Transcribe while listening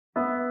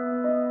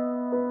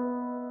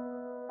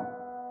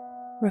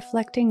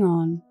Reflecting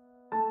on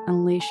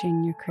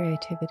unleashing your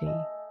creativity.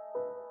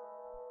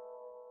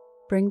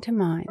 Bring to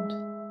mind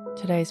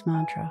today's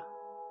mantra.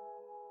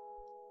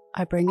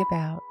 I bring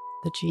about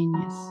the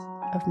genius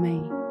of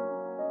me.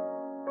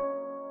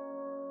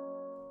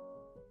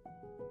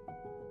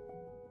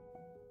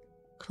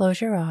 Close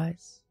your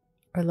eyes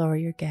or lower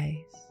your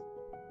gaze.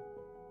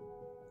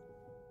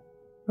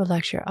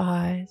 Relax your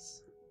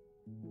eyes,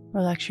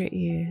 relax your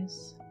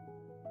ears,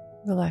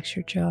 relax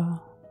your jaw.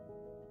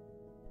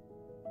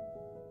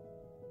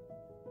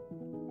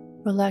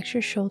 Relax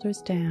your shoulders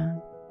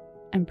down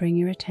and bring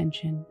your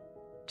attention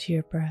to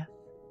your breath.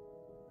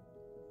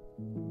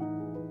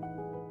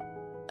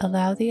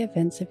 Allow the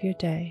events of your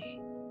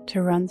day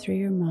to run through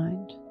your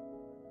mind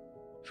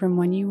from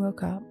when you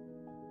woke up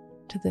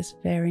to this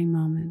very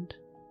moment.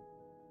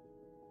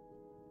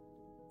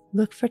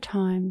 Look for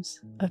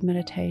times of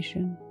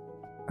meditation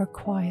or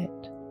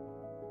quiet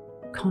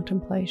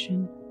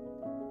contemplation.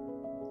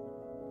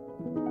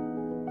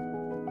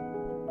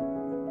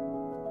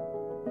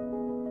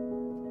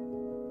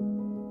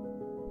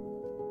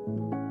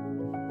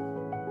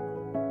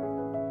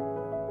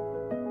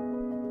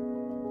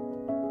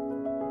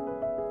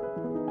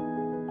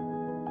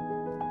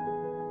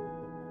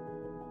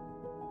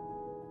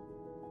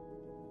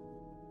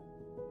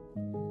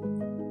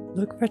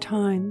 Look for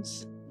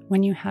times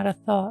when you had a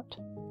thought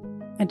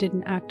and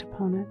didn't act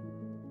upon it.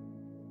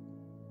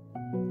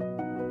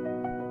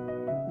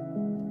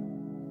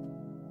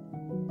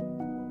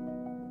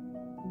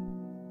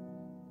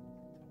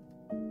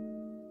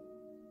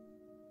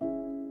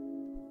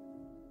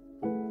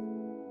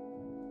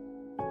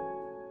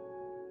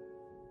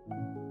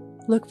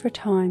 Look for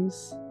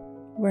times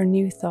where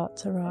new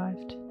thoughts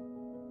arrived,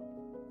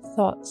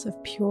 thoughts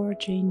of pure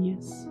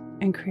genius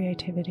and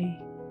creativity.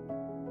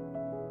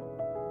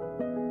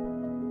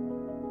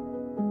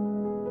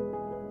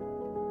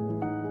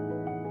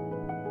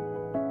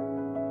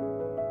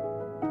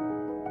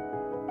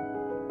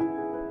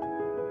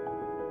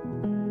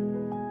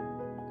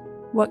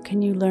 What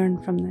can you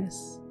learn from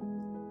this?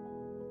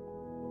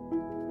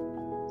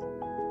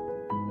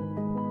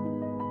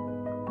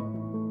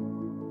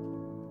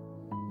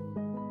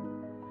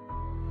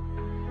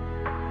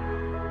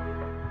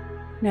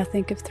 Now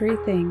think of 3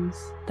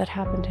 things that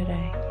happened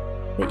today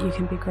that you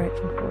can be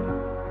grateful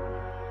for.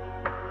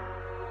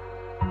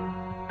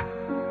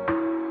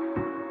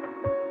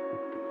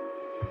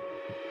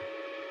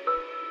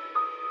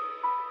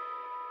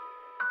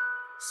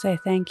 Say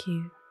thank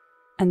you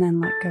and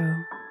then let go.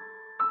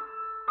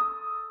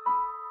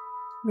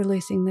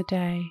 Releasing the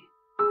day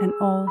and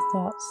all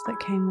thoughts that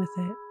came with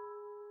it.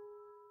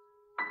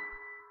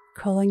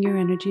 Calling your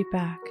energy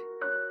back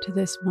to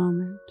this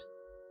moment.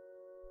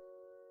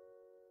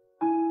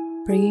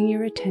 Bringing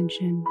your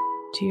attention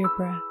to your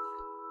breath.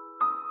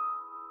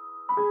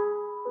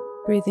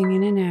 Breathing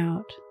in and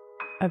out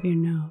of your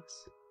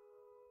nose.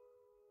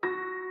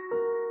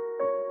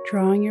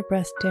 Drawing your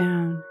breath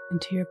down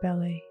into your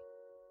belly,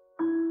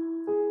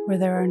 where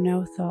there are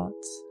no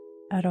thoughts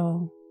at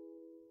all.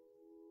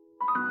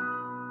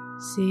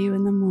 See you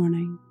in the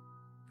morning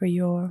for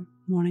your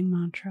morning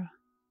mantra.